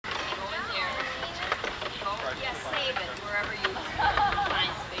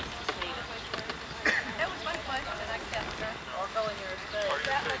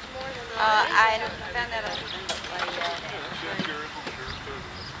I found that out.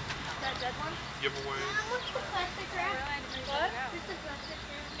 That dead one? Giveaway. What's the plastic wrap? What? This is plastic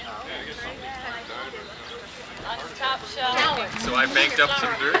wrap. Yeah, I guess somebody died or On the top shelf. so I banked up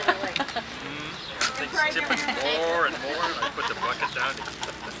some dirt. Things tipping more and more, and I put the bucket down.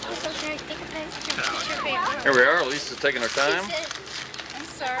 Here we are. Lisa's taking her time. I'm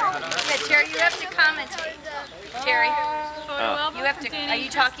sorry. Yeah, Terry, you have to commentate. Terry, you have to. Are you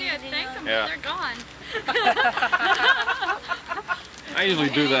talking? Yeah. They're gone. I usually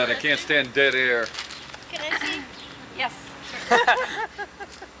do that. I can't stand dead air. Can I see? Yes. I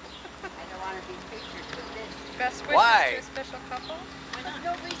don't want to be pictured with this. Best wishes Why? to a special couple.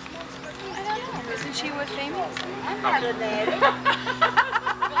 Nobody smokes for me. I don't know. Isn't she what famous? I'm not an addict.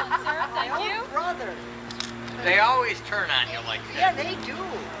 Thank My you. own brother. They always turn on you like Yeah, that. they do.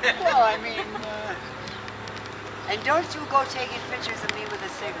 Well, I mean, and don't you go taking pictures of me with a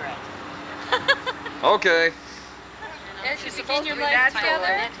cigarette. Okay. As you begin your life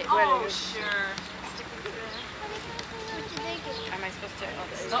together. Oh, sure. Am I supposed to?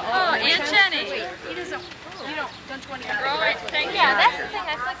 Oh, Aunt Jenny. He doesn't. You don't want to. Right, thank you. Yeah, that's the thing.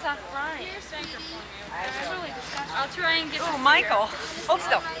 I flicked off Brian. I'll try and get. Oh, Michael. Hold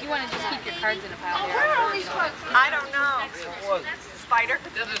still. You want to just keep your cards in a pile. I don't know. Spider.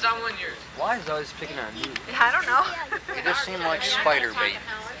 This is on 1 year. Why is always picking on you? I don't know. You just seem like spider bait.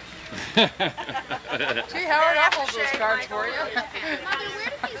 See, Howard, I'll hold those cards for you.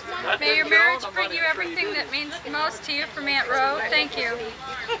 May your marriage bring you everything that means most to you from Aunt Ro. Thank you.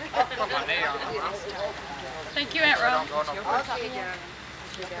 Thank you, Aunt Ro.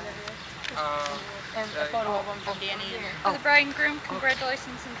 And a photo of them from Danny. For the bride and groom,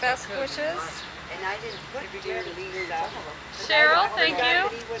 congratulations and best wishes. and I didn't put dear Lisa. Cheryl, thank you.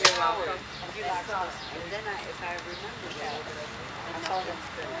 He was welcome. And then if I remember that, I told him.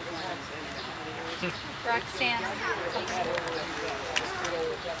 Roxanne.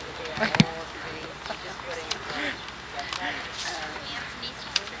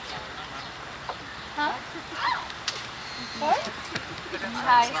 Huh? What?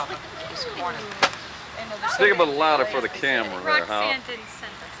 Hi. Speak a bit louder for the camera there, Hal. Roxanne didn't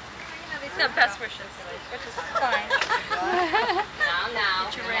send us. It's not best wishes, which is fine. Now.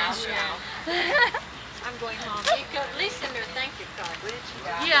 Get your raise I'm going home. At least in their thank you card. What did she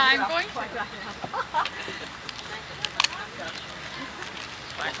Yeah, I'm going to.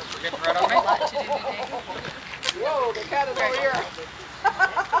 Thanks for forgetting right on me. Whoa, the cat is over here.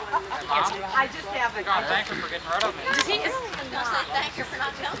 I just haven't. God, thanks for forgetting right on me. Does he? Thank you for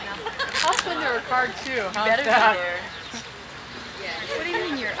not telling me. I'll send her a card too. How's Better be that? there. What do you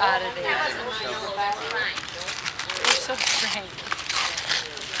mean you're out of there? You're so strange.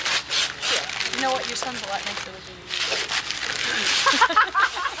 You know what? Your son's a lot nicer than you.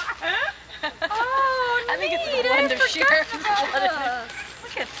 Oh, I think it's neat. a blend I of forgot Sharon's about blood. this.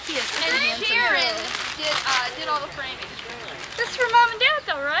 Look at this. And Sharon did all the framing. This is for Mom and Dad,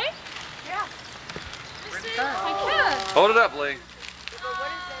 though, right? Yeah. Yeah. Hold it up, Lee.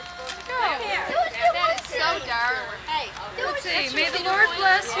 That is so dark. Hey, Let's see. May the Lord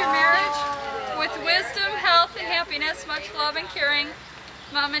bless your marriage with wisdom, health, and happiness. Much love and caring,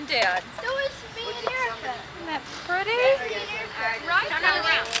 Mom and Dad. so is me and Erica. Isn't that pretty? Right? Turn it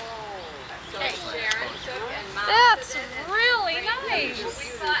around. Hey, Sharon took and Mom. That's really nice.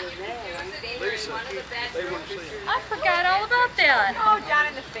 I forgot all about that. Oh, down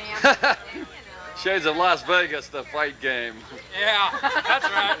in the fan. Shades of Las Vegas, the fight game. Yeah, that's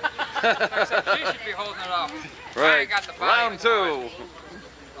right. Except she should be holding it up. I Right. ain't got the body Round for it. 2.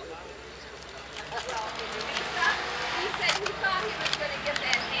 He said he thought he was going to get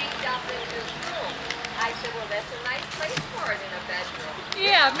that hanged up in his room. I said, well, that's a nice place for it in a bedroom.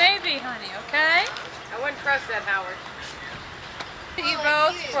 Yeah, maybe, honey, okay? I wouldn't trust that, Howard. To you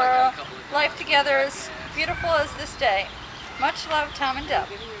both for a life together as beautiful as this day. Much love, Tom and Deb.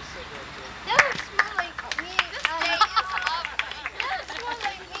 That would smell like me. This day is lovely. That would smell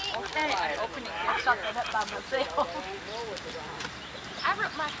like me. I'm opening it. Shut that up by myself. I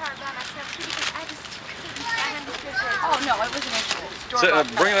wrote my card by myself too because I just couldn't find the picture. Oh, no, it was an issue.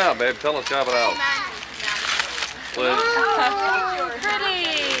 Bring it out, babe. Tell us, chop it out. Liz. Oh,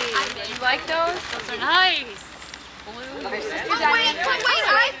 pretty. You like those? Those are nice. Blue. But wait,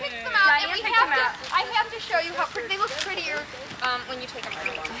 I picked them out, and I have to show you how pretty they look prettier when you take them out.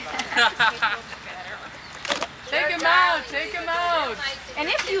 Take him out. Take him out. And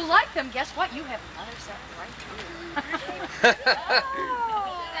if you like them, guess what? You have another set right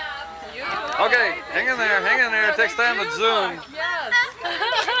Okay, hang in there, hang in there. It takes time to zoom. Yes.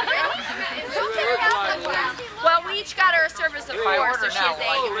 Don't take it out. Well, we each got her a service of 4, so she has 8.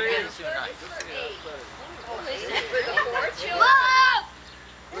 Look!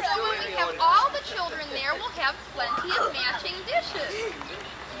 So when we have all the children there, we'll have plenty of matching dishes.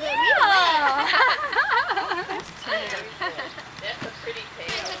 Yeah. That's a pretty tale.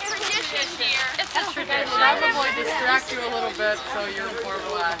 It's a tradition here. It's a tradition. Probably distract you a little bit so you're more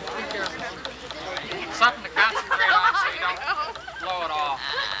relaxed. Be careful. Something to concentrate on so you don't blow it off.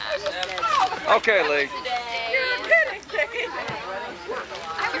 Okay, Lee.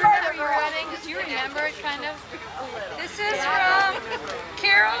 I remember your wedding. Do you remember it, kind of? This is from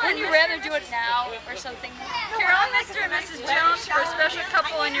Carol, and you'd rather do it now or something? Carol, Mr. and Mrs. Jones for a special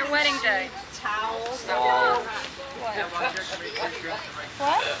couple on your wedding day. Oh.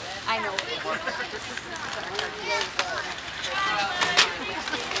 What? I know.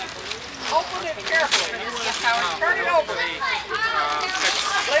 Open it carefully. Turn it over.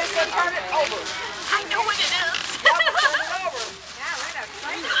 Lisa, turn it over. I know what it is. Turn it over.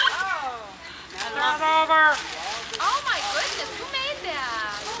 Turn it over. Oh my goodness, who made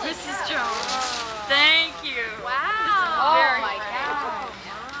that? Mrs. Jones. Thank you. Wow. Very my God.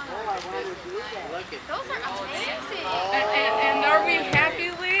 Those are amazing. And are we happy,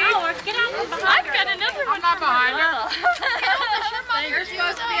 Lee? Get out from behind. I've got another one. I'm not behind her. Carol, does your mother You're do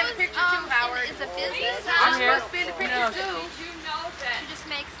supposed to be in the those, picture too, Howard. Is a business? I'm supposed to be in the picture too. Did you know that She just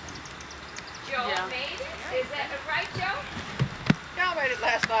makes. Joe made it? Is that right, Joe? Y'all made it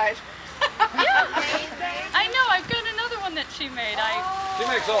last night. I know. I've got another one that she made. She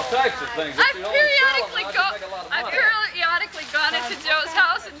makes all types of things. I've periodically gone into Joe's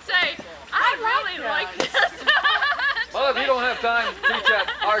house and say, I really like this. Well, if you don't have time to teach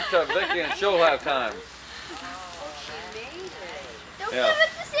that art to Vicky, and she'll have time. Don't Yeah. give it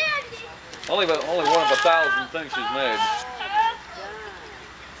to Sandy. Only one of 1,000 things she's made.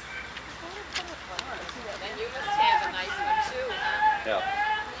 Then you must have a nice one too, huh? Yeah.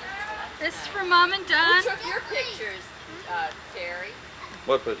 This is for Mom and Don. Who took your pictures, Terry,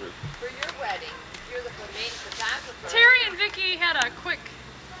 What pictures? for your wedding? You're the main photographer. Terry and Vicky had a quick,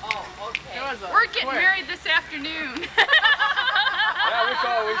 Oh, okay. we're getting married this afternoon.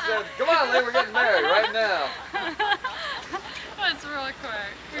 Yeah, we said, come on, Lee, we're getting married right now. It's really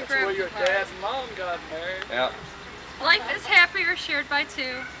quick. We That's grabbed where your the flowers. dad and mom got married. Yeah. Life is happier shared by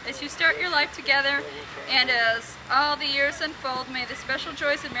two. As you start your life together, and as all the years unfold, may the special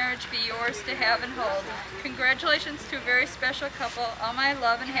joys of marriage be yours to have and hold. Congratulations to a very special couple. All my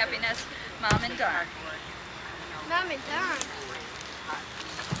love and happiness, Mom and Don. Mom and Don.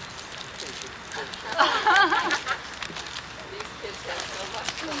 These kids have so much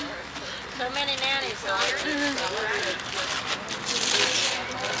to learn. So many nannies on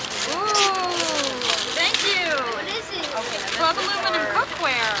Ooh, thank you. What is it? Club Aluminum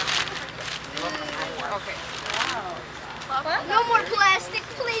cookware. Okay. No more plastic,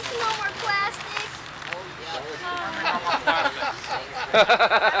 please. No more plastic.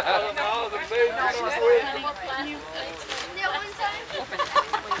 That one time?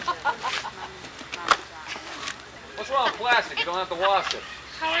 What's wrong with plastic? You don't have to wash it.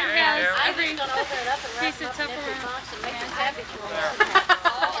 Howard has every going to open it up and wrap piece it of up in different Tupperware. boxes and make a package for us.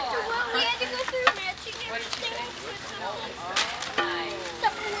 Well, we had to go through matching everything with some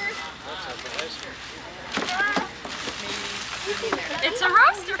Tupperware. It's a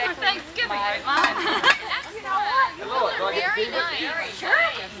roaster for Thanksgiving, right, Mom? Hello, do I get to Very keep it? nice. Sure.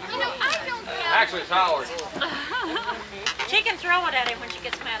 You know, I don't have. Actually, it's Howard. She can throw it at him when she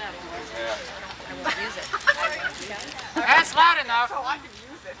gets mad at him. Yeah. That's loud enough. I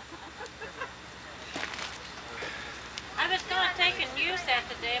was going to take and use that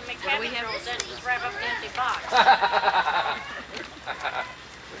today and make cabbage rolls and just wrap up an empty box.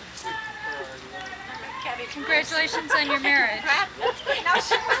 Congratulations on your marriage.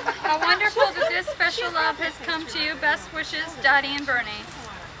 How wonderful that this special love has come to you. Best wishes, Dottie and Bernie.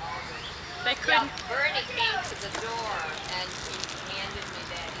 They couldn't. Bernie came to the door and he handed me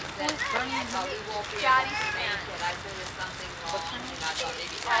that. He said, "Oh, we won't be able to make it." I said, "There's something wrong." And I thought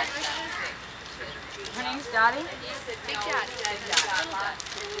maybe Dad got sick. Her name's Dottie? He said, "No, he said he's got lots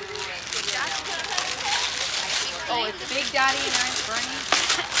to do." And Oh, it's Big Daddy and Ernest Bernie.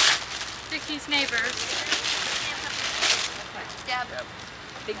 Vicky's neighbors. Deb.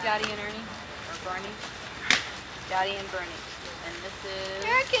 Big Daddy and Ernie, or Barney. Daddy and Bernie. And this is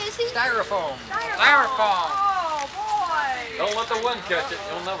Erica, is he? Styrofoam. Oh boy! Don't let the wind catch it.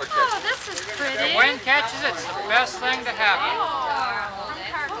 You'll never catch Oh, it. this is The pretty. wind catches it, it's the best thing to happen.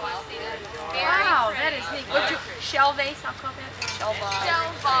 Wow, that is neat. What'd you, shell vase, I'll call that. Shell vase.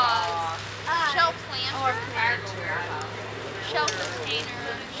 Shell vase. Shell planter. Shell container.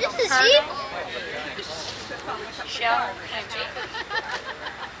 This is evil. Shell.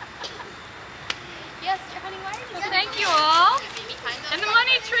 Yes, honey, why are you Well, thank you all. And the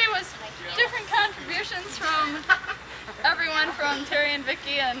money tree was different contributions from everyone, from Terry and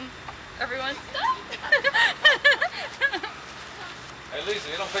Vicki and everyone's stuff. Hey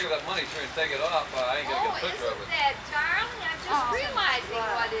Lisa, you don't pick up that money tree and take it off, I ain't gonna get a picture of it. That, darling, I'm just realizing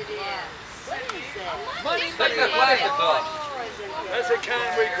what it is. What is that? Money, take that plastic off. That's the kind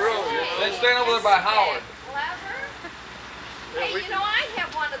we grow. Then stand over there by Howard. Clever. Hey, you know, I have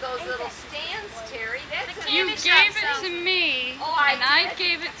one of those little stands, Terry. That's You gave it to me, and I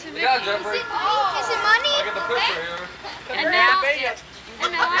gave it to Vicki. Yeah, Jeffrey. Is it money? I got the picture here. And now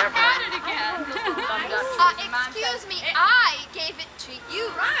I've got it again. Excuse me, I gave it to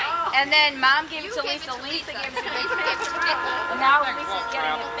you. right. And then Mom gave it You to gave Lisa. it to Lisa Lisa. gave it to Lisa Vicki. gave it to Vicki. And now Lisa's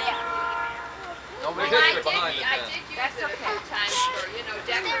getting it back. Nobody Well, history behind it I then. did use it a few times for, you know,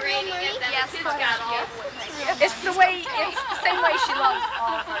 decorating it. Then the kids got all It's the way, it's the same way she loves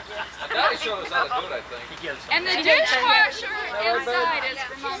all of her gifts. Now, Daddy showed us how to do it, I think. And the dishwasher inside is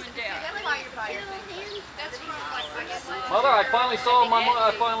for Mom and Dad. Mother, I finally saw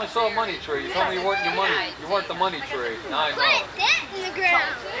a money tree. You told me you weren't the money tree. Now I know. that in the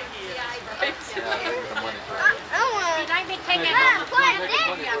ground. Yeah, you were the money tree. I want Did I be taking Make home? put make that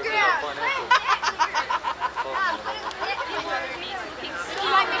money in the tree ground. financial.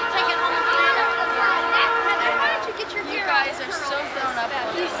 Did I be taking home? Why don't you get your hair Guys are so grown up.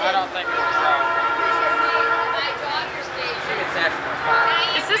 I don't think it was wrong. my daughter's days.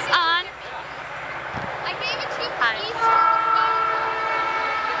 Is this on? I gave it to you for Easter.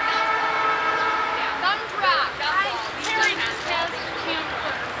 Thumbs rock. Terry just has the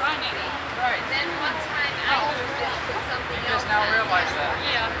camera running. And then one time I used it to put something else Just now on. realized that.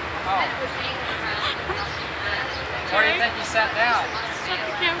 Yeah. Oh. It was hanging around and nothing on it. Where do you think he sat down? Shut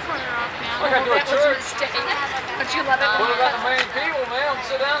the camcorder off I now. gotta do a church. But you love it. Put it on the main people, man.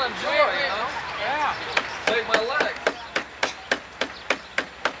 Sit down and enjoy, you know. Yeah. Take my leg.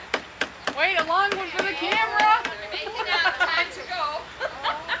 Wait, a long one for the camera. Make it out, time to go.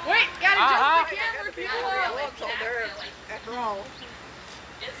 Wait, gotta Uh-huh. adjust the camera, people.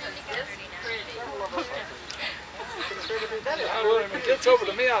 Isn't this pretty? When it gets over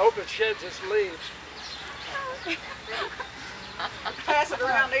to me, I hope it sheds its leaves. Pass it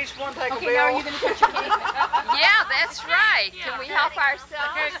around, each one take a Okay, now are you bill. going to cut your cake? Yeah, that's right. Can we help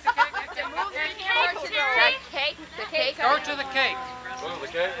ourselves? The cake, The cake. Go to the cake. Go to the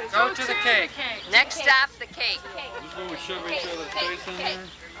cake. Go to the cake. Next stop, the cake. This one we should make sure there's space in there.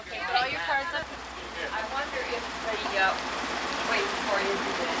 Put all your cards up. I wonder if wait before you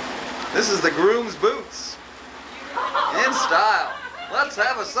do that. This is the groom's boots. In style. Let's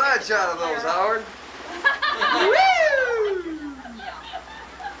have a side shot of those, Howard. Woo!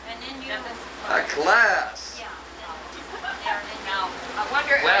 A class. Now, I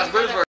wonder. Class boots were